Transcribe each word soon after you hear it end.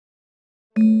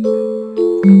Good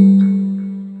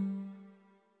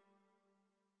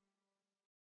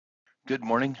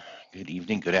morning, good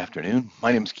evening, good afternoon.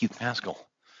 My name is Keith Pascal.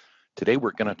 Today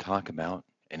we're going to talk about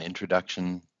an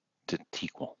introduction to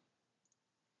TQL.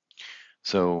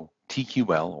 So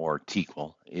TQL or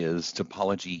TQL is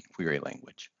topology query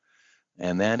language.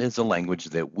 And that is a language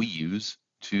that we use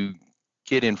to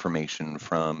get information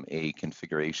from a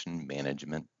configuration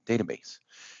management database.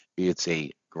 It's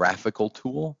a graphical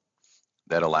tool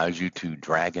that allows you to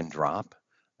drag and drop.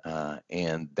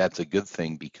 And that's a good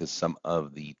thing because some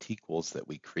of the TQLs that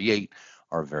we create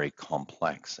are very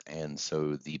complex. And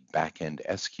so the backend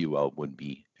SQL would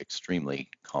be extremely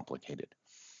complicated.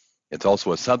 It's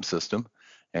also a subsystem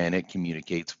and it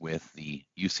communicates with the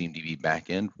UCMDB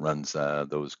backend, runs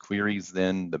those queries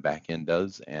then the backend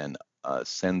does, and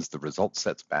sends the result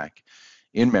sets back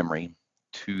in memory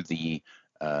to the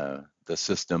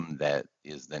system that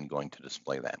is then going to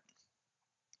display that.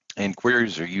 And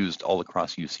queries are used all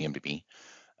across UCMDB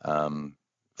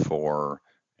for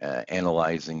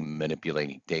analyzing,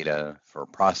 manipulating data, for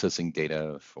processing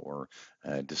data, for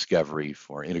discovery,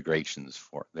 for integrations.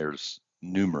 There's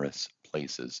numerous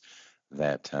places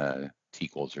that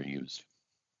TQLs are used.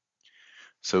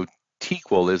 So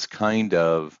TQL is kind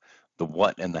of the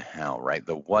what and the how, right?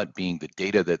 The what being the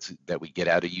data that we get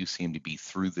out of UCMDB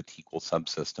through the TQL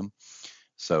subsystem.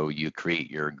 So you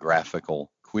create your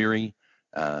graphical query.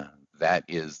 That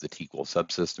is the TQL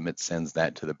subsystem. It sends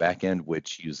that to the backend,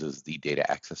 which uses the data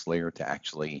access layer to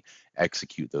actually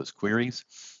execute those queries,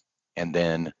 and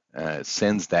then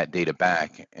sends that data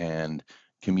back and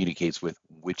communicates with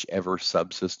whichever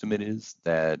subsystem it is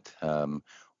that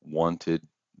wanted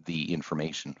the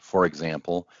information. For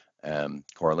example,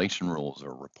 correlation rules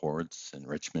or reports,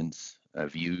 enrichments,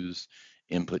 views,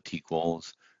 input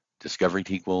TQLs, discovery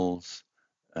TQLs,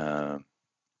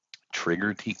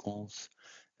 trigger TQLs,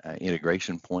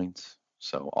 integration points,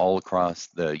 so all across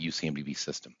the UCMDB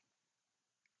system.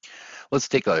 Let's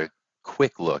take a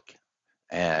quick look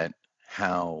at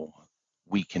how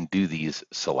we can do these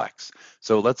selects.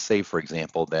 So let's say, for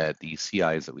example, that the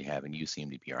CIs that we have in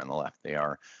UCMDB are on the left. They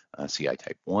are CI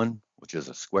type 1, which is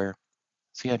a square,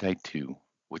 CI type 2,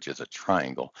 which is a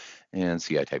triangle, and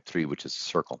CI type 3, which is a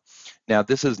circle. Now,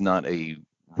 this is not a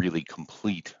really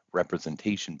complete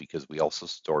representation because we also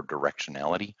store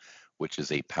directionality, which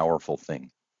is a powerful thing.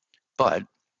 But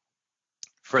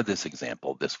for this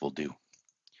example, this will do.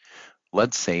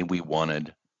 Let's say we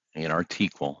wanted in our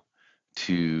TQL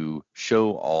to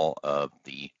show all of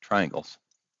the triangles.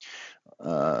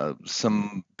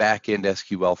 Some backend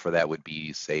SQL for that would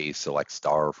be, say, select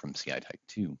star from CI type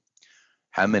 2.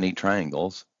 How many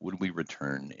triangles would we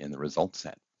return in the result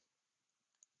set?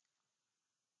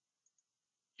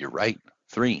 You're right,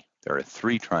 3. There are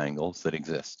 3 triangles that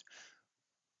exist.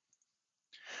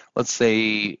 Let's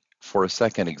say, for a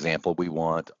second example, we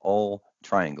want all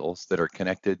triangles that are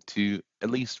connected to at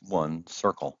least one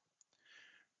circle.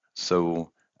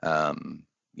 So,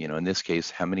 in this case,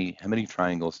 how many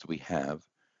triangles do we have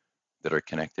that are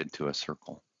connected to a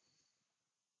circle?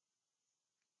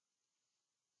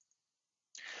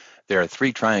 There are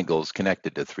 3 triangles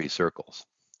connected to 3 circles.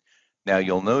 Now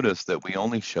you'll notice that we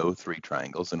only show 3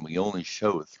 triangles and we only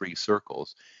show 3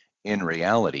 circles. In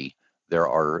reality, there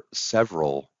are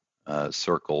several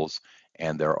circles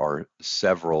and there are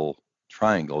several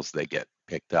triangles that get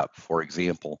picked up. For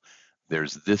example,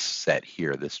 there's this set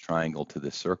here, this triangle to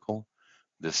this circle,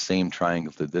 this same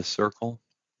triangle to this circle,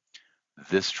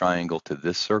 this triangle to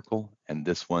this circle, and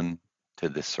this one to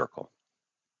this circle.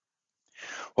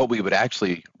 What we would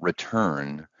actually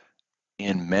return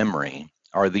in memory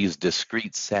are these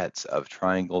discrete sets of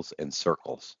triangles and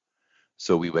circles.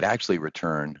 So we would actually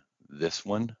return this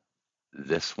one,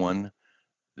 this one,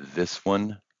 this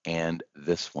one, and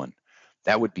this one.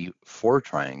 That would be 4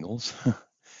 triangles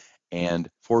and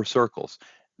 4 circles.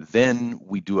 Then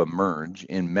we do a merge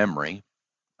in memory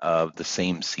of the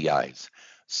same CIs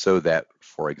so that,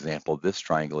 for example, this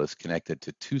triangle is connected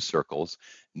to 2 circles,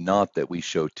 not that we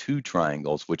show 2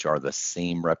 triangles which are the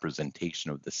same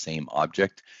representation of the same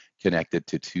object connected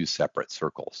to 2 separate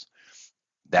circles.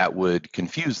 That would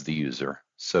confuse the user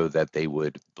so that they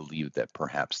would believe that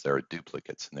perhaps there are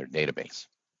duplicates in their database.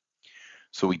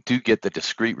 So we do get the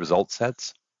discrete result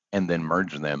sets and then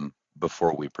merge them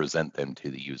before we present them to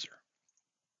the user.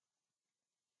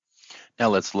 Now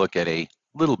let's look at a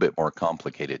little bit more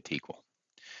complicated TQL.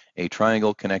 A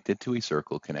triangle connected to a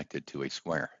circle connected to a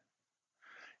square.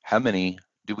 How many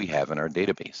do we have in our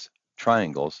database?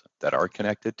 Triangles that are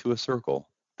connected to a circle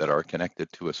that are connected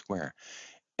to a square.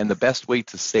 And the best way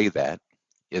to say that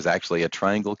is actually a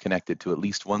triangle connected to at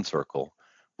least one circle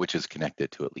which is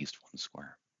connected to at least one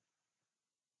square.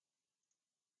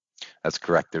 That's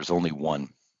correct. There's only one.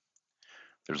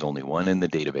 There's only one in the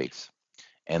database,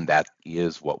 and that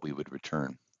is what we would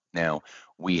return. Now,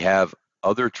 we have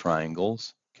other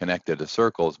triangles connected to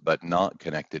circles, but not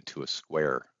connected to a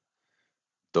square.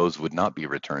 Those would not be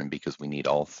returned because we need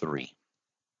all three.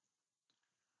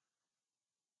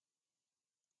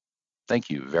 Thank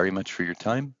you very much for your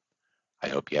time. I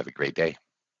hope you have a great day.